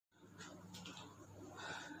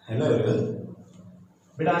Hello everyone.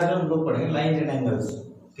 बेटा आज हम लोग पढ़ेंगे line and angles.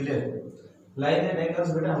 Clear. Line and angles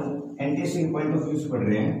बेटा हम एनटीसी के पॉइंट ऑफ व्यू से पढ़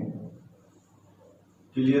रहे हैं।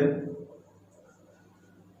 क्लियर।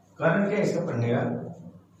 कारण क्या है इसका पढ़ने का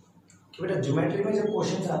कि बेटा ज्योमेट्री में जब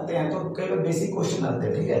क्वेश्चंस आते हैं तो कई बार बेसिक क्वेश्चन आते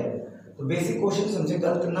हैं। ठीक है, तो बेसिक क्वेश्चन हमसे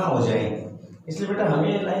गलत ना हो जाए इसलिए बेटा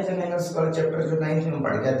हमें लाइन एंड एंगल्स का चैप्टर जो 9th में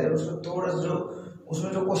पढ़ जाते हैं उसको थोड़ा जो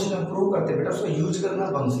उसमें जो क्वेश्चन हम प्रूव करते हैं बेटा उसको यूज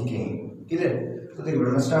करना हम सीखेंगे। क्लियर। तो देखिए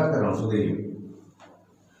बेटा मैं स्टार्ट कर रहा हूँ। देखिए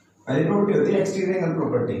पहली प्रॉपर्टी होती है एक्सटीरियर एंगल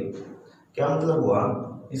प्रॉपर्टी। क्या मतलब हुआ,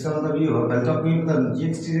 इसका मतलब ये हुआ, पहले तो आपको ये पता ये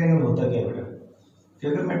एक्सटीरियर एंगल होता क्या है बेटा। कि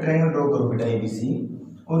अगर मैं ट्रायंगल ड्रॉ करूं बेटा एबीसी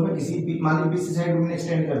और मैं किसी मान लीजिए बीसी साइड में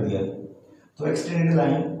एक्सटेंड कर दिया तो एक्सटेंडेड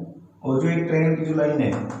लाइन और जो एक ट्रायंगल की जो लाइन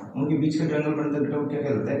है उनके बीच का जो एंगल बनता है बेटा वो क्या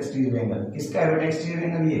कहलाता है एक्सटीरियर एंगल। किसका है बेटा एक्सटीरियर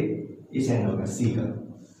एंगल, ये इस एंगल का सी का।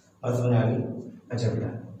 बात समझ आ गई। अच्छा बेटा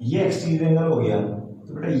ये एक्सटीरियर एंगल हो गया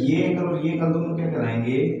तो बेटा ये एंगल और ये एंगल दोनों क्या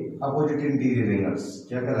कहलाएंगे अपोजिट इंटीरियर एंगल्स।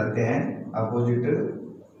 क्या कहलाते हैं अपोजिट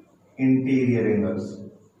इंटीरियर एंगल्स।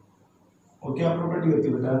 और क्या प्रॉपर्टी होती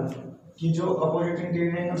है बेटा कि जो अपोजिट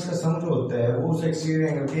इंटीरियर एंगल्स का सम जो होता है वो उस एक्सटीरियर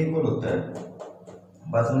एंगल के इक्वल होता है।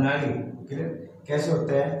 बात समझ आ गई। क्लियर। कैसे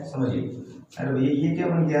होता है समझिए। अरे भैया ये क्या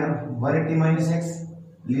बन गया 180 माइनस एक्स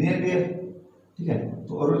लीनियर पेयर। ठीक है,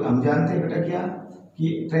 तो और हम जानते हैं बेटा क्या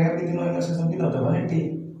कि ट्रायंगल के तीनों एंगल्स का सम कितना होता है 180।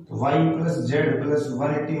 तो y plus Z plus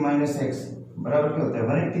 180 minus x बराबर क्या होता है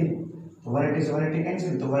 180। तो 180 से 180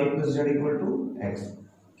 कैंसिल तो y plus Z equal to x.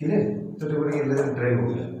 Clear. तो देखो ये रिजल्ट ड्राइव हो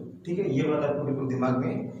गया। ठीक है, ये बात आपको बिल्कुल दिमाग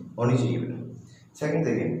में होनी चाहिए बेटा। सेकंड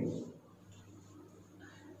देखिए,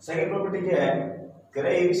 सेकंड प्रॉपर्टी क्या है, कह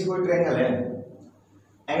रहा है एबीसी कोई ट्रायंगल है,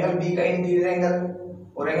 एंगल बी का इंटीरियर एंगल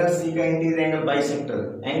और एंगल सी का interior angle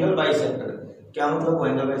bisector. Angle bisector क्या मतलब हुआ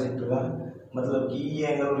एंगल बाइसेक्टर का मतलब कि ये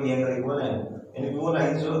एंगल और ये एंगल इक्वल है, यानी कि वो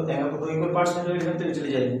लाइन जो एंगल को दो इक्वल पार्ट्स में डिवाइड करते हुए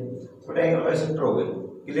चली जाएगी तो बेटा एंगल बाइसेक्टर हो गई।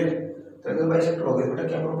 क्लियर। तो एंगल बाइसेक्टर हो गई बेटा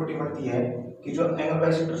क्या प्रॉपर्टी बनती है कि जो एंगल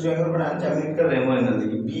बाइसेक्टर जो एंगल बनाना चाहे कर रहे हैं वो एंगल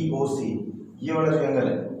देखिए बीओसी ये वाला जो एंगल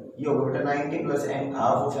है ये होगा बेटा 90 plus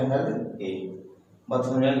half of angle A. बात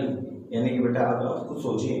समझ आ गई। यानी कि बेटा आप खुद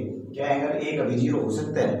सोचिए क्या एंगल ए कभी जीरो हो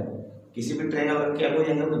सकता है, किसी भी ट्रायंगल का क्या कोई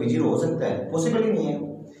एंगल कभी जीरो हो सकता है, पॉसिबल ही नहीं है।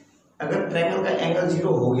 अगर ट्रायंगल का एंगल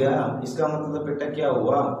जीरो हो गया इसका मतलब बेटा क्या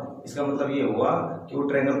हुआ, इसका मतलब ये हुआ कि वो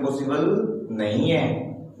ट्रायंगल पॉसिबल नहीं है,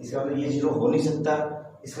 इसका मतलब ये जीरो हो नहीं सकता।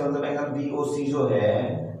 इसका मतलब एंगल बीओसी जो है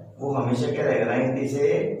वो हमेशा क्या रहेगा 90 से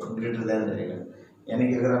ग्रेटर देन रहेगा। यानी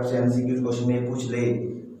कि अगर आपसे एमसीक्यू क्वेश्चन में पूछ ले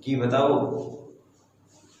कि बताओ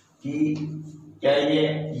कि क्या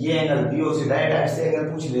ये एंगल बीओसी डायरेक्ट से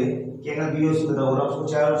एंगल पूछ ले कि एंगल बीओसी बताओ और आपको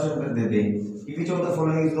चार ऑप्शन कर दे दे कि which of the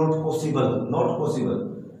following is not possible, not possible.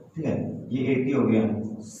 ठीक है, ये 80 हो गया,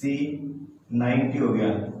 सी 90 हो गया,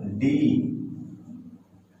 डी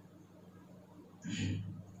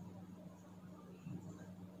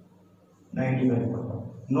 95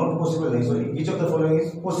 नॉट पॉसिबल नहीं, sorry which of the following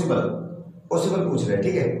is possible, possible पूछ रहे हैं।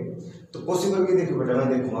 ठीक है, तो पॉसिबल की देखो बेटा मैं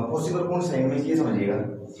देखूंगा पॉसिबल कौन सा है, ये समझिएगा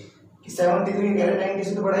कि 73 कह रहे 90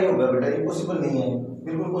 से तो बड़ा ही होगा बेटा, ये पॉसिबल नहीं है,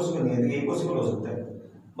 बिल्कुल पॉसिबल नहीं है, ये पॉसिबल हो सकता है।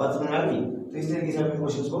 बात समझ आ गई। तो इस तरीके से आप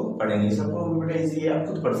क्वेश्चंस को पढ़ेंगे, सबको बेटा इजी है, आप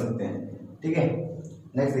खुद पढ़ सकते हैं। ठीक है,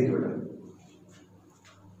 नेक्स्ट देखिए बेटा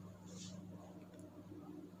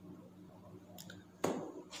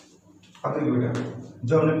अब देखिए बेटा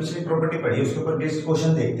जो हमने पिछली प्रॉपर्टी पढ़ी उसके ऊपर बेस्ड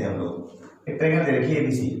क्वेश्चन देखते हैं हम लोग। एक ट्रायंगल दे रखी है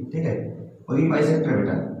एबीसी। ठीक है, और ये बाइसेक्टर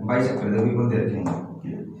बेटा बाइसेक्टर देखो दे रखे हैं।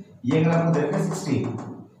 ये एंगल आपको दे रखा है 60।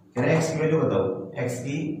 कह रहा है एक्स की वैल्यू बताओ, एक्स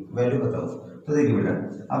की वैल्यू बताओ। तो देखिए बेटा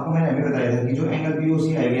आपको मैंने अभी बताया था कि जो एंगल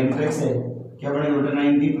बीओसी है एम तो एक्स है, क्या बनेगा बेटा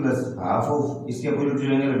 90 प्लस हाफ ऑफ इसके अपोजिट जो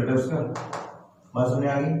एंगल है बेटा उसका। बात समझ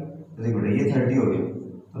आ गई। तो देखिए बेटा ये 30 हो गया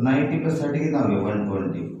तो 90 प्लस 30 कितना हो गया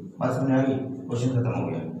 120। बात समझ आ गई, क्वेश्चन खत्म हो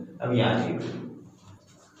गया। अब यहाँ देखिए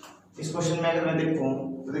इस क्वेश्चन में अगर मैं देखूं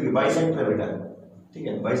तो देखिए बाइसेक्टर बेटा। ठीक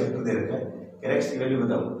है, बाइसेक्टर दे रखा है, कह रहा है एक्स की वैल्यू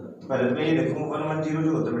बताओ। तो पहले तो मैं ये देखूं 110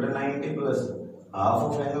 जो होता है बेटा 90 प्लस हाफ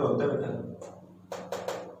ऑफ एंगल होता है बेटा।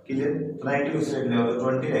 क्लियर। तो 90 को सिलेक्ट ले तो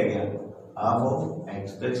 20 रह गया हाफ ऑफ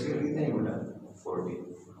एक्स, तो एक्स की वैल्यू कितनी है बेटा 40।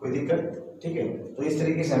 कोई दिक्कत। ठीक है, तो इस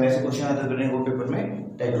तरीके से हमें ऐसे क्वेश्चन आते हैं वो पेपर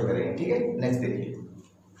में टैकल करेंगे। ठीक है, नेक्स्ट देखिए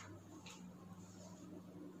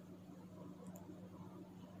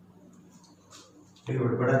ठीक है,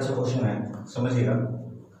 बड़ा अच्छा क्वेश्चन है समझिएगा।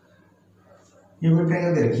 ये कोई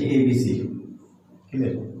ट्रायंगल दे रखी है एबीसी।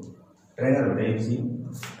 क्लियर, ट्रायंगल बेटा एबीसी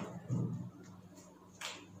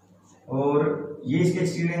और ये इसके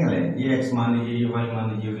एक्सटीरियर एंगल है, ये एक्स मान लीजिए, ये वाई मान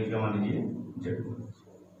लीजिए, ये क्या मान लीजिए जेड।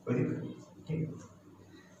 कोई दिक्कत। ठीक,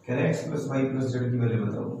 कह रहा है x plus Y plus Z की वैल्यू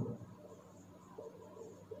बताओ,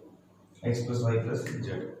 x plus Y plus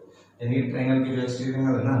Z. यानी ट्रायंगल की जो एक्सटीरियर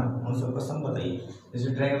एंगल है ना उन सबका सम बताइए।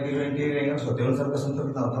 जैसे ट्रायंगल के जो इंटीरियर एंगल्स होते हैं उन सबका सम तो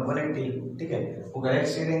कितना होता है 180, ठीक है। वो कह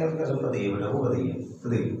एक्सटीरियर एंगल का सम बताइए बेटा, वो बताइए। तो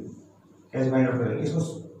देखिए कैसे फाइंड आउट करेंगे, इसको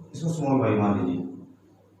स्मॉल वाई मान लीजिए,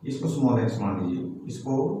 इसको स्मॉल एक्स मान लीजिए,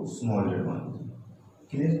 इसको स्मॉल जेड मान लीजिए।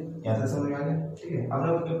 क्लियर, यहाँ तक समझ में आ गया, ठीक है। अब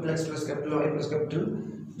लोग capital x plus capital Y plus capital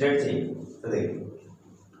Z चाहिए। तो देखिए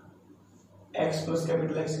x plus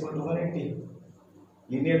capital x equal to 180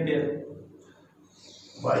 linear pair,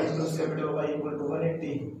 Y plus capital Y equal to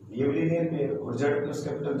 180 ये भी लीनियर पेयर, और जेड प्लस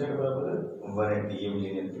कैपिटल जेड बराबर 180 ये भी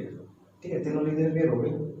लीनियर पेयर, ठीक है। तीनों लीनियर पेयर हो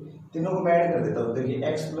गए। तीनों को मैं ऐड कर देता हूँ। देखिए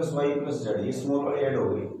x plus Y plus Z ये स्मॉल वाली ऐड हो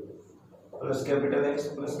गई, plus capital x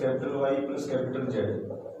plus capital Y plus capital Z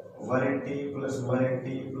 180 plus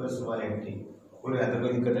 180 plus 180 पूरे यहाँ तक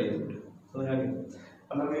कोई दिक्कत आई समझ आ गई।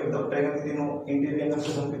 अब मैं ये बताऊँ ट्रायंगल के तीनों इंटीरियर एंगल का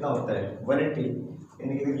सम कितना होता है 180,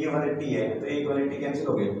 यानी कि ये 180 है तो एक 180 कैंसिल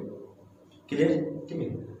हो गए। क्लियर, ठीक है।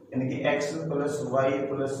 यानी कि x plus Y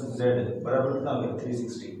plus Z बराबर कितना हो गया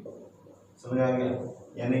 360, समझ आ गया।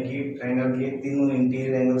 यानी कि ट्रायंगल के तीनों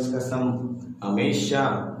इंटीरियर एंगल्स का सम हमेशा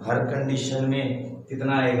हर कंडीशन में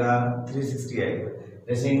कितना आएगा 360 आएगा।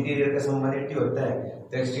 जैसे इंटीरियर का सम 180 होता है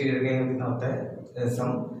तो एक्सटीरियर का एंगल कितना होता है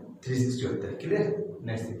सम 360 होता है। क्लियर,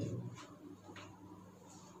 नेक्स्ट देखिए।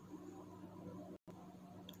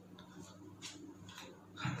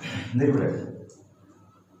 देखो बेटा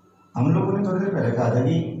हम लोगों ने थोड़ी देर पहले कहा था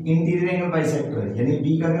कि इंटीरियर एंगल बाइसेक्टर यानी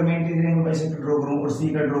बी का अगर मैं इंटीरियर एंगल बाइसेक्टर ड्रॉ करूं और सी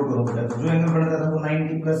का ड्रॉ करूं बेटा तो जो एंगल बनता था वो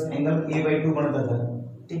 90 प्लस एंगल a/2 बनता था,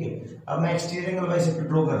 ठीक है। अब मैं एक्सटीरियर एंगल बाइसेक्टर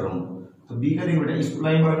ड्रॉ कर रहा हूं तो बी का देखो बेटा इसको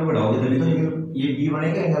लाइन आगे बढ़ाओगे तभी तो ये बी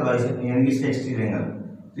बनेगा एंगल बाइसेक्टर यानी इसका एक्सटीरियर एंगल,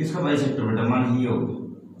 तो इसका बाइसेक्टर बेटा मान लीजिए होगा।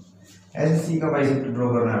 ऐसे सी का बाइसेक्टर ड्रॉ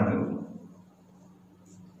करना है हमें,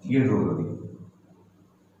 ये ड्रॉ कर दिया,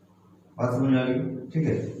 बात समझ आ गई, ठीक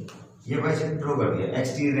है। ये बाइसेक्टर ड्रॉ कर दिया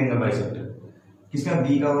एक्सटीरियर एंगल बाइसेक्टर किसका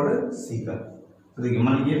बी का और सी का। तो देखिए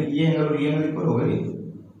मान लीजिए ये एंगल और ये एंगल इक्वल हो गए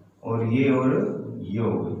और ये हो गए,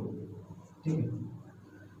 ठीक है।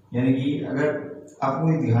 यानी कि अगर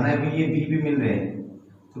आपको ये दिखाना है कि ये बी भी मिल रहे हैं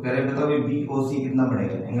तो कह रहे हैं बताओ ये बी ओ सी कितना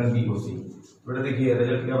बनेगा एंगल बी ओ सी। बेटा देखिए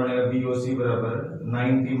रिजल्ट क्या बनेगा बी ओ सी बराबर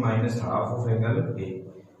 90 minus half of angle A.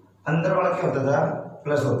 अंदर वाला क्या होता था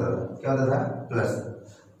प्लस होता था, क्या होता था प्लस,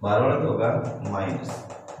 बाहर वाला क्या होगा माइनस।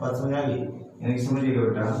 बात समझ आ गई, यानी कि समझिएगा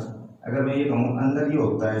बेटा अगर मैं ये कहूँ अंदर ये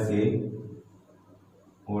होता है ऐसे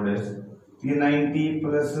तो ये 90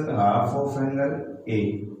 plus half of angle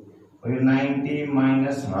A और ये 90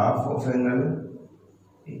 minus half of angle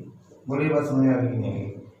A. बोलिए बात समझ आ गई कि नहीं,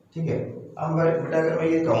 ठीक है। अब बेटा अगर मैं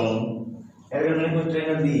ये कहूँ अगर मैंने कोई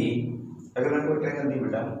ट्रायंगल दी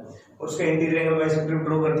बेटा उसका इंटीरियर एंगल बाइसेक्टर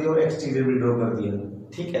ड्रॉ कर दिया और एक्सटीरियर भी ड्रॉ कर दिया,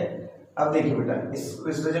 ठीक है। अब देखिए बेटा इस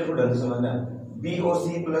रिजल्ट को ढंग से समझना, B O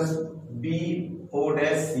C plus B O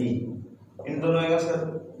dash C इन दोनों एंगल्स का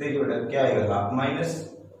देखिए बेटा क्या आएगा half minus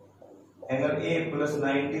angle A plus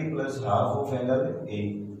 90 plus half of angle A,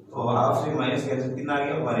 तो हाफ से माइनस कैंसिल कितना आ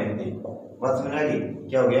गया 180। बात समझ आ गई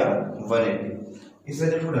क्या हो गया 180। इस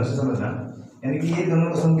रिजल्ट को ढंग से समझना, यानी कि ये दोनों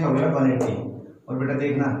का सम क्या हो गया 180। और बेटा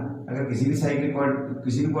देखना अगर किसी भी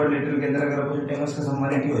क्वाड्रिलेटरल के अंदर अगर अपोजिट एंगल्स का सम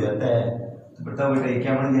 180 हो जाता है तो बताओ बेटा ये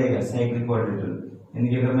क्या बन जाएगा साइक्लिक क्वाड्रिलेटरल। यानी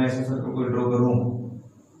कि अगर मैं ऐसे सर्कल को ड्रॉ करूं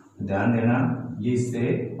ध्यान देना ये इससे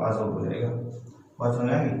पास आउट हो जाएगा, बात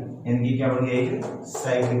समझ आ गई। यानी कि क्या बन गया एक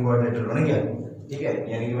साइक्लिक क्वाड्रिलेटरल बन गया, ठीक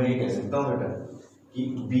है। यानी कि मैं ये कह सकता हूं बेटा कि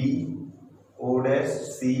B O dash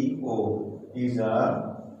C O is a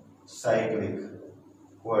cyclic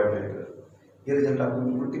quadrilateral. ये रिजल्ट आपको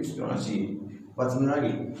बिल्कुल टिप्स पे होना चाहिए, बात समझ आ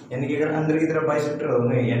गई। यानी कि अगर अंदर की तरफ बाइसेक्टर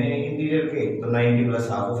होंगे यानी इंटीरियर के तो 90 plus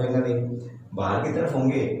half of angle A, बाहर की तरफ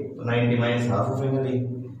होंगे तो 90 minus half of angle A.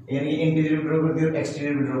 यानी इंटीरियर ड्रॉ कर दिया और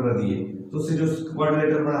एक्सटीरियर भी ड्रॉ कर दिए तो उससे जो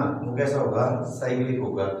क्वाड्रिलेटरल बना वो कैसा होगा साइक्लिक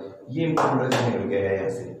होगा। ये इंपॉर्टेंट निकल गया है यहाँ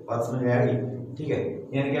से, बात समझ में आ गई, ठीक है।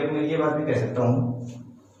 यानी कि अब मैं ये बात भी कह सकता हूँ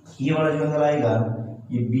ये वाला जो एंगल आएगा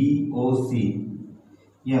ये बी ओ सी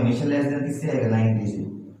ये हमेशा लेस देन किससे आएगा 90 से,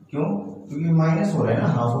 क्यों क्योंकि माइनस हो रहा है ना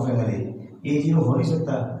हाफ ऑफ एंगल ए 0 हो नहीं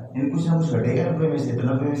सकता, यानी कुछ ना कुछ घटेगा 90 में से, तो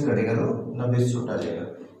 90 में से घटेगा तो 90 से छोटा जाएगा,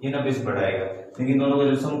 ये 90 से बड़ा आएगा। लेकिन दोनों को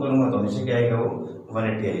जब सम करूंगा तो हमेशा क्या आएगा वो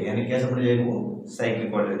 180 आएगा, यानी कैसा बन जाएगा वो साइक्लिक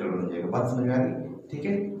क्वाड्रिलेटरल बन जाएगा। बात समझ में आ गई, ठीक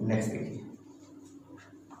है। नेक्स्ट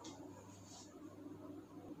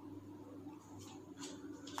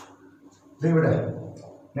देखिए बेटा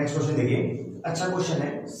नेक्स्ट क्वेश्चन देखिए, अच्छा क्वेश्चन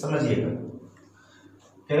है समझिएगा।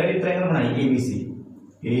 कह रहा है ट्रायंगल बनाइए ए बी सी,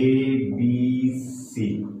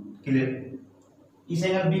 क्लियर। इस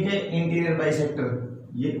एंगल बी के इंटीरियर बाइसेक्टर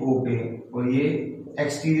ये ओ पे और ये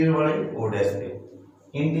एक्सटीरियर वाले ओ डैश पे।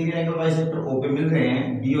 इंटीरियर एंगल बाइसेक्टर ओ पे मिल रहे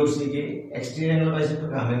हैं बी और सी के, एक्सटीरियर एंगल बाइसेक्टर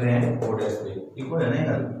कहाँ मिल रहे हैं ओ डैश पे, इक्वल है ना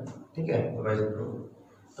एंगल, ठीक है। तो बाइसेक्टर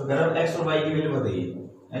तो अगर एक्स और वाई की वैल्यू बताइए,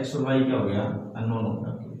 एक्स और वाई क्या हो गया, अननोन हो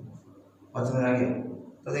गया। बात समझ आ गया?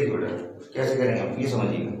 तो देखिए बेटा कैसे करेंगे आप, ये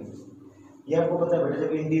समझिएगा। ये आपको पता है बेटा,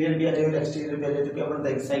 जब इंटीरियर भी आ जाए एक्सटीरियर भी आ जाए तो क्या बनता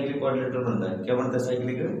है, साइक्लिक क्वाड्रिलेटरल बनता है। क्या बनता है,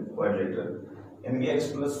 साइक्लिक क्वाड्रिलेटरल। यानी कि x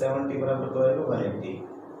 + 70 बराबर तो आएगा 180,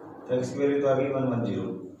 तो x की वैल्यू तो आ गई 110।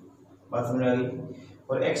 बात समझ आ गई?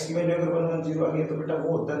 और x की वैल्यू अगर 110 आ गई तो बेटा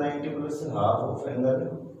वो होता है 90 + हाफ ऑफ एंगल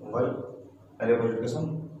y, अरे बोल के सम,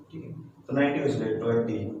 ठीक है। तो 90 में से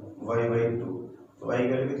 20 y/2, तो y की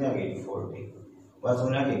वैल्यू कितनी आ गई, 40। बात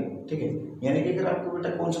समझ आ गई? ठीक है। यानी कि अगर आपको बेटा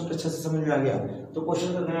कॉन्सेप्ट अच्छे से समझ में आ गया तो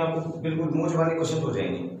क्वेश्चन करने में आपको बिल्कुल मूंछ वाले क्वेश्चन हो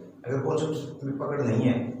जाएंगे। अगर कॉन्सेप्ट में पकड़ नहीं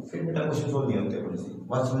है फिर बेटा क्वेश्चन सॉल्व नहीं होते अपने से।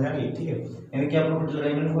 बात समझ आ गई? ठीक है। यानी कि आपको बेटा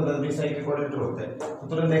लगाई मैंने बोला था साइड के क्वाड्रेटर होता है तो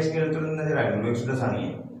तुरंत x के तुरंत नजर आ गई 110 आनी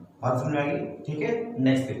है। बात समझ आ गई? ठीक है।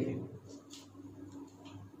 नेक्स्ट देखिए,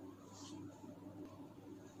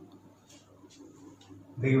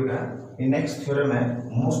 देखिए बेटा ये नेक्स्ट थ्योरम है,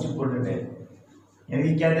 मोस्ट इंपोर्टेंट है। यानी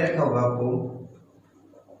कि क्या दे रखा होगा आपको,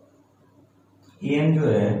 AM जो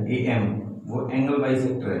है, AM वो एंगल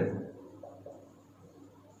बाइसेक्टर है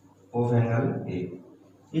ऑफ एंगल A।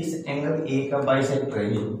 इस एंगल A का बाइसेक्टर है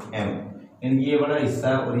ये M, यानी ये वाला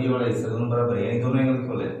हिस्सा और ये वाला हिस्सा दोनों बराबर है, यानी दोनों एंगल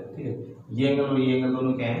इक्वल है। ठीक है, ये एंगल और ये एंगल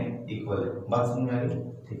दोनों क्या है, इक्वल है। बात समझ में आ रही?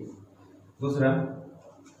 ठीक। दूसरा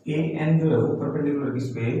AN जो है वो परपेंडिकुलर किस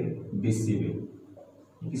पे, BC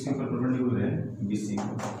पे। किसके परपेंडिकुलर है, BC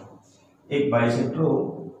पे। एक बाइसेक्टर हो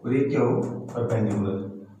और एक क्या हो, परपेंडिकुलर।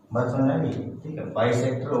 बात समझ आ गई? ठीक है,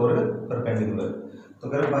 बाइसेक्टर और परपेंडिकुलर। तो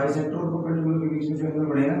अगर बाइसेक्टर और परपेंडिकुलर के बीच में जो एंगल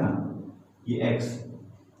बनेगा ना, ये x,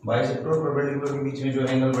 बाइसेक्टर और परपेंडिकुलर के बीच में जो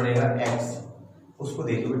एंगल बनेगा x, उसको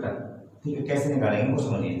देखिए बेटा। ठीक है, कैसे निकालेंगे वो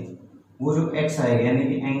समझिए। वो जो x आएगा यानी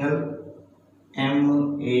कि एंगल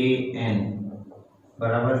MAN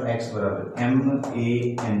बराबर x बराबर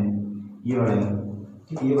MAN, ये वाला एंगल,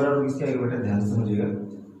 ठीक है, ये बराबर किसके आएगा बेटा, ध्यान से समझिएगा,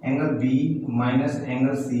 angle B minus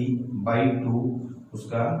angle C/2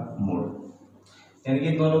 उसका मोड। यानी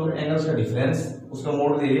कि दोनों के एंगल्स का डिफरेंस, उसका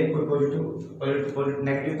मोड दे दिए, कोई पॉजिटिव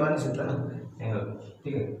नेगेटिव तो आ नहीं सकता ना एंगल।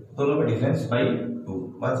 ठीक है, दोनों का डिफरेंस बाई 2।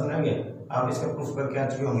 बात समझ आ गया? आप इसका प्रूफ करके आ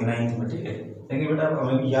चुके होंगे 9th में। ठीक है, लेकिन बेटा आप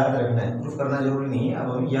हमें याद रखना है, प्रूफ करना जरूरी नहीं है,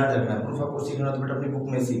 अब हमें याद रखना है। प्रूफ आपको सीखना है तो बेटा अपनी बुक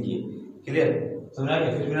में सीखिए। क्लियर? समझ आ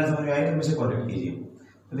गया? फिर बिना समझ में आए तो मुझसे कॉन्टेक्ट कीजिए।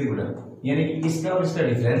 तो देखिए बेटा, यानी कि इसका और इसका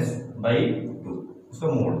डिफरेंस बाई 2, उसका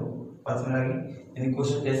मोड। बात समझ आ गई? यानी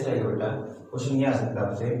क्वेश्चन कैसे आएगा बेटा, क्वेश्चन ये आ सकता है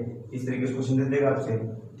आपसे, इस तरीके से क्वेश्चन दे देगा आपसे।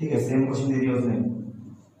 ठीक है, सेम क्वेश्चन दे दिया उसने,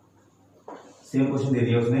 सेम क्वेश्चन दे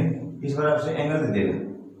दिया उसने, इस बार आपसे एंगल दे देगा,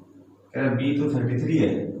 कह रहा B तो 33 है,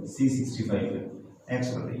 C 65 है, x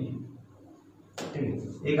बताइए। ठीक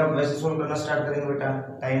है, एक आप वैसे सोल्व करना स्टार्ट करेंगे बेटा,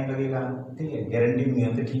 टाइम लगेगा। ठीक है, गारंटी नहीं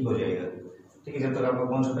होती ठीक हो जाएगा। ठीक है, जब तक आपका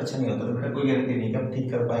कॉन्सेप्ट अच्छा नहीं होता तो बेटा कोई गारंटी नहीं कि आप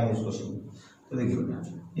ठीक कर पाएंगे उस क्वेश्चन को। तो देखिए बेटा,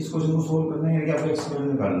 इस क्वेश्चन को सोल्व करना है कि आपको x की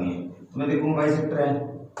वैल्यू निकालनी है। तो मैं देखूंगा बाइसेक्टर है,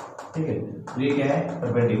 ठीक है, तो ये क्या है,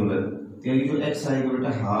 परपेंडिकुलर। तो यानी जो x आएगा बेटा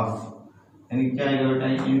हाफ, यानी क्या आएगा बेटा,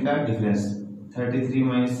 इनका डिफरेंस 33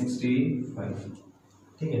 माइनस 65।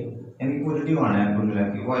 ठीक है, यानी पॉजिटिव आना है कुल मिला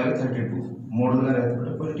के, वो आएगा 32। मोड लगा रहता है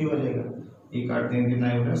बेटा, पॉजिटिव आ जाएगा। ये काटते हैं कितना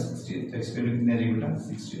है बेटा, 60, तो x की वैल्यू कितनी आ जाएगी बेटा,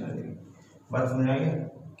 60 आ जाएगी। बात समझ आ गया?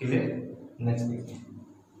 क्लियर? नेक्स्ट देखिए,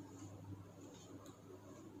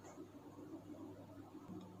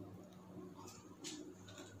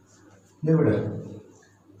 देखो बेटा,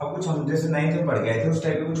 अब कुछ हम जैसे 9th में पढ़ गए थे उस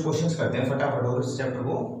टाइप के कुछ क्वेश्चंस करते हैं फटाफट, और इस चैप्टर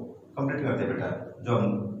को कंप्लीट करते हैं बेटा जो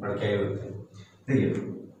हम पढ़ के आए हुए थे। देखिए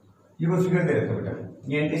ये कोई फिगर दे रखा है बेटा,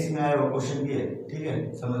 ये ntse में आया हुआ क्वेश्चन भी है। ठीक है,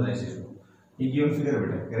 समझ रहे हैं इस चीज को। ये गिवन फिगर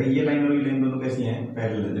बेटा, कह रही ये लाइन और ये लाइन दोनों कैसी हैं,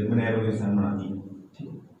 पैरेलल है। देखो मैंने एरो के साथ बना दी है। ठीक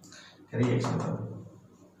है, कह रही x बताओ,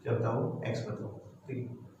 क्या बताओ, x बताओ। ठीक है,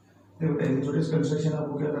 देखो बेटा छोटे कंस्ट्रक्शन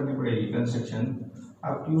आपको क्या करनी पड़ेगी, कंस्ट्रक्शन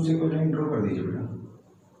आप Q से कोई लाइन ड्रॉ कर दीजिए बेटा।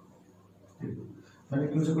 मैंने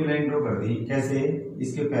Q से कोई लाइन ड्रॉ कर दी, कैसे,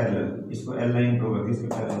 इसके पैरेलल, इसको L लाइन ड्रॉ कर दी इसके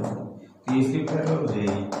पैरेलल, तो इसके पैरेलल हो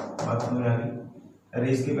जाएगी। बात समझ आ गई?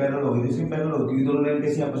 अरे इसके पैरेलल होगी तो इसके पैरेलल होगी, क्योंकि दोनों लाइन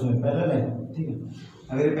कैसी आपस में पैरेलल है। ठीक है,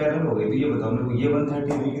 अगर ये पैरेलल हो गई तो ये बताओ मेरे को, ये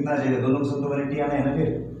 130 कितना आ जाएगा, दोनों का सब तो 180 आना है ना, फिर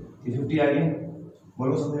ये 50 आ गया।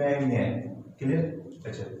 बोलो समझ में आया नहीं आया? क्लियर?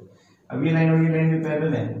 अच्छा, अब ये लाइन और ये लाइन में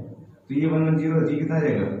पैरेलल है तो ये 110 जी कितना आ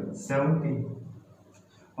जाएगा, 70।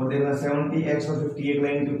 और देखना 70 x और 50 एक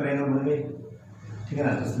लाइन के ऊपर एंगल बन गए। ठीक है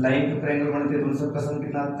ना, तो लाइन के ऊपर एंगल बनते हैं तो उन सबका सम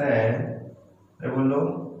कितना आता है, अरे बोलो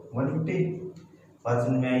 150। बात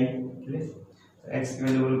समझ में आई? क्लियर? तो x की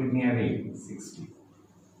वैल्यू बोलो कितनी आ गई, 60।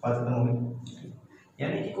 बात खत्म हो गई।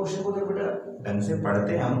 यानी कि क्वेश्चन को तो बेटा ढंग से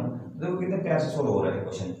पढ़ते हैं हम, देखो कितने प्यार से सोल्व हो रहा है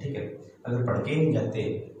क्वेश्चन। ठीक है, अगर पढ़ के ही नहीं जाते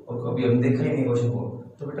और कभी हम देखा ही नहीं क्वेश्चन को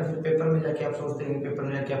तो बेटा फिर पेपर में जाके आप सोचते हैं, पेपर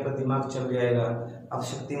में जाके आपका दिमाग चल जाएगा, आप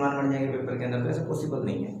शक्तिमान बन जाएंगे पेपर के अंदर, तो ऐसा पॉसिबल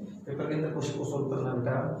नहीं है। पेपर के अंदर क्वेश्चन को सोल्व करना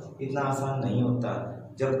बेटा इतना आसान नहीं होता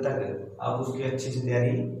जब तक आप उसकी अच्छे से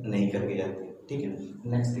तैयारी नहीं करके जाते। ठीक है,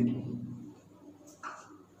 नेक्स्ट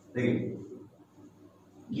देखिए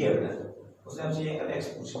ये है बेटा, उसने हमसे ये एक्स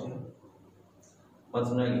पूछा है, बात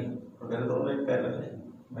सुनाइए। और पहले तो एक पैरेलल है,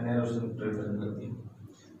 मैंने उससे रिप्रेजेंट कर दिया।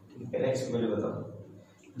 ठीक है, पहले एक्स की वैल्यू बताओ।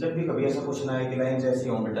 जब भी कभी ऐसा क्वेश्चन आए कि लाइन जैसी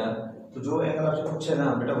हो बेटा, तो जो एंगल आपसे पूछे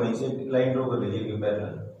ना बेटा वहीं से लाइन ड्रॉ कर लीजिए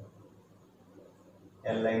पैरेलल।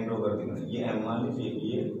 एल लाइन ड्रॉ कर दी मैंने, ये एम मान लीजिए,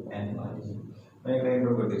 ये एन मान लीजिए, मैं एक लाइन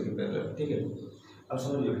ड्रॉ कर दी थी पैरेलल। ठीक है, अब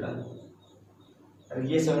समझिए बेटा, अरे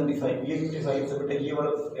ये 75, ये 55 से बेटा ये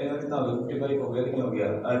वाला एंगल कितना हो गया, 55 हो गया कि नहीं हो गया,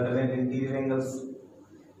 अल्टरनेट इंटीरियर एंगल्स।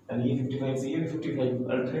 और ये 55 से ये भी 55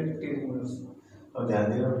 अल्टरनेट इंटीरियर एंगल्स। और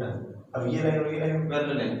ध्यान देना बेटा, अब ये लाइन और ये लाइन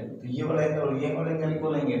पैरेलल है, तो ये वाला एंगल और ये वाला एंगल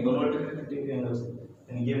इक्वल आएंगे, दोनों अल्टरनेट इंटीरियर एंगल्स।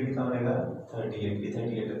 यानी ये भी कितना बनेगा 38, ये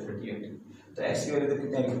 38 है 38। तो x की वैल्यू तो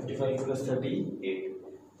कितनी आएगी 55 प्लस 38,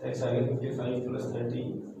 तो x आ गया 55 प्लस 38।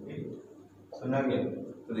 सुना गया?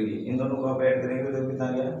 तो देखिए इन दोनों को आप ऐड करेंगे तो कितना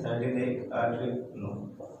आ गया 38 8 9,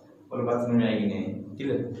 और बात समझ में आएगी नहीं। ठीक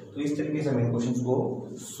है, तो इस तरीके से हम इन क्वेश्चंस को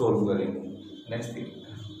सॉल्व करेंगे। नेक्स्ट देखिए,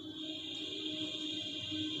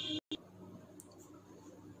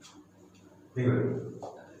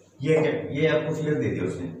 ये आपको फिगर दे दिया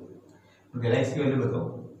उसने, तो x की वैल्यू बताओ,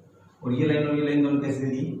 और ये लाइन दोनों कैसे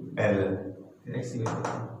दी पैरेलल, फिर x की वैल्यू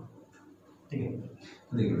बताओ। ठीक है,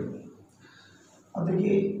 तो देखिए अब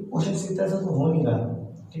देखिए क्वेश्चन इस तरह से तो हो नहीं रहा।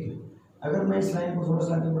 ठीक है, अगर मैं इस लाइन को थोड़ा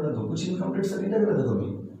सा आगे बढ़ा दूं, कुछ इनकम्प्लीट सा नहीं लग रहा था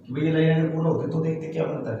तुम्हें कि भाई ये लाइन अगर पूरा होते तो देखते क्या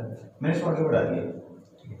बनता है, मैंने इसको आगे बढ़ा दिया।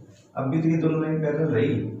 ठीक है, अब भी तो ये दोनों लाइन पैरेलल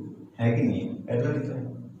रही है कि नहीं, पैरेलल दिख रहा है।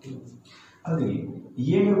 ठीक है, अब देखिए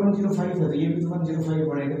ये अगर 105 है तो ये भी तो 105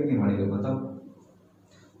 बनेगा कि नहीं बनेगा बताओ।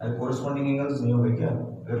 अरे कोरस्पॉन्डिंग एंगल्स नहीं होंगे क्या,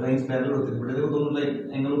 अगर लाइंस पैरेलल होते तो देखो दोनों लाइन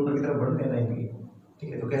एंगल ऊपर की तरफ बढ़ रहे हैं लाइन के।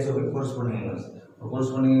 ठीक है, तो कैसे होगा कोरस्पॉन्डिंग एंगल्स, और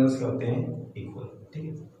कोरस्पॉन्डिंग एंगल्स क्या होते हैं इक्वल। ठीक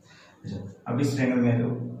है, अच्छा अब इस ट्रायंगल में आ जाओ,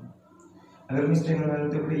 अगर मैं इस ट्रायंगल में आ जाऊं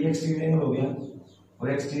तो ये एक्सटीरियर एंगल हो गया, और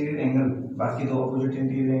एक्सटीरियर एंगल बाकी दो ऑपोजिट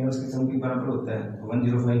इंटीरियर एंगल्स के सम के बराबर होता है, तो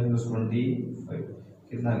 105 प्लस 25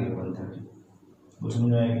 कितना आ गया 130। वो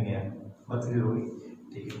समझ में आया कि नहीं आया, बात क्लियर होगी।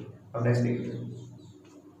 ठीक है, अब नेक्स्ट देखिए,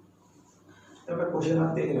 तो मैं क्वेश्चन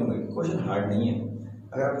आप देख रहे होंगे, क्वेश्चन हार्ड नहीं है।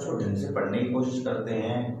 अगर आप उसको ढंग से पढ़ने की कोशिश करते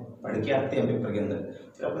हैं, पढ़ के आते हैं पेपर के अंदर,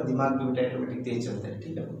 फिर आपका दिमाग भी ऑटोमेटिक तेज चलता है।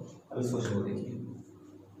 ठीक है, अब इस क्वेश्चन को देखिए,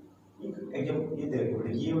 ये देखो बेटा,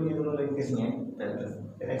 ये और ये दोनों लाइन कैसी हैं पैरेलल।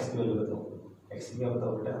 फिर x की वैल्यू बताओ, x की क्या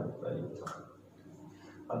बताओ बेटा, वैल्यू बताओ।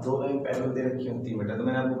 अब दो लाइन पैरेलल दे रखी होती है बेटा, तो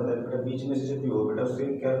मैंने आपको बताया बेटा बीच में से जब भी हो बेटा उससे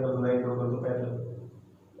क्या कर दो, लाइन ड्रॉ कर दो पैरेलल,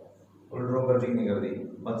 और ड्रॉ कर दी नहीं कर दी,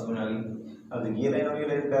 बात समझ आ गई। अब देखिए ये लाइन और ये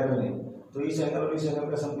लाइन पैरेलल है, तो इस एंगल और इस एंगल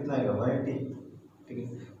का सम कितना आएगा 180। ठीक है,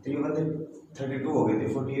 तो ये बंदे 32 हो गए थे,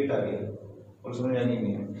 48 आ गया, और समझ आनी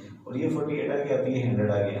नहीं है, और ये 48 आ गया तो ये 100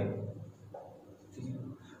 आ गया। ठीक है,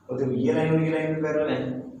 और देखो ये लाइन और ये लाइन भी पैरेलल है,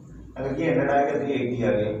 अगर ये 100 आ गया तो ये 80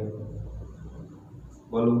 आ गया,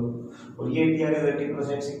 बोलो, और ये 80 आ गया, 80 plus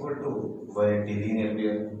x equal to 180 linear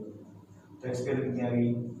pair, तो x की वैल्यू कितनी आ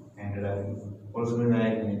गई 100 आ गई, और समझ में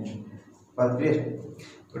आया कि नहीं, बात क्लियर।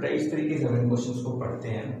 तो बेटा इस तरीके से हम इन क्वेश्चंस को पढ़ते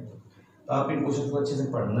हैं, तो आप इन क्वेश्चंस को अच्छे से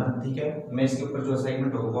पढ़ना। ठीक है, मैं इसके ऊपर जो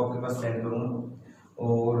असाइनमेंट होगा वो आपके पास सेंड करूँगा,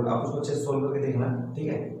 और आप उसको अच्छे से सोल्व करके देखना। ठीक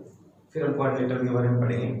है, फिर हम क्वाड्रिलेटरल के बारे में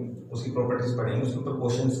पढ़ेंगे, उसकी प्रॉपर्टीज पढ़ेंगे, उसके ऊपर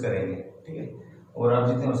क्वेश्चंस करेंगे। ठीक है, और आप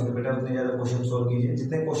जितने हो सके बेटा उतने ज़्यादा क्वेश्चन सोल्व कीजिए,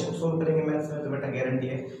 जितने क्वेश्चन सोल्व करेंगे मैथ्स में तो बेटा गारंटी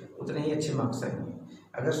है उतने ही अच्छे मार्क्स आएंगे।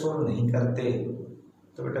 अगर सोल्व नहीं करते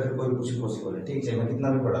तो बेटा फिर कोई कुछ पॉसिबल है। ठीक है, मैं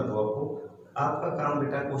कितना भी पढ़ा दूँ आपको, आपका काम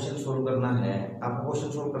बेटा क्वेश्चन सोल्व करना है, आपको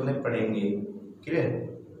क्वेश्चन सोल्व करने पड़ेंगे। क्लियर,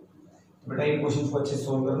 बेटा ये क्वेश्चन को अच्छे से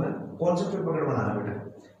सोल्व करना, कॉन्सेप्ट पे पकड़ बनाना बेटा।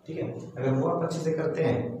 ठीक है, अगर वो आप अच्छे से करते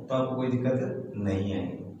हैं तो आपको कोई दिक्कत नहीं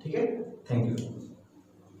आएगी। ठीक है, थैंक यू।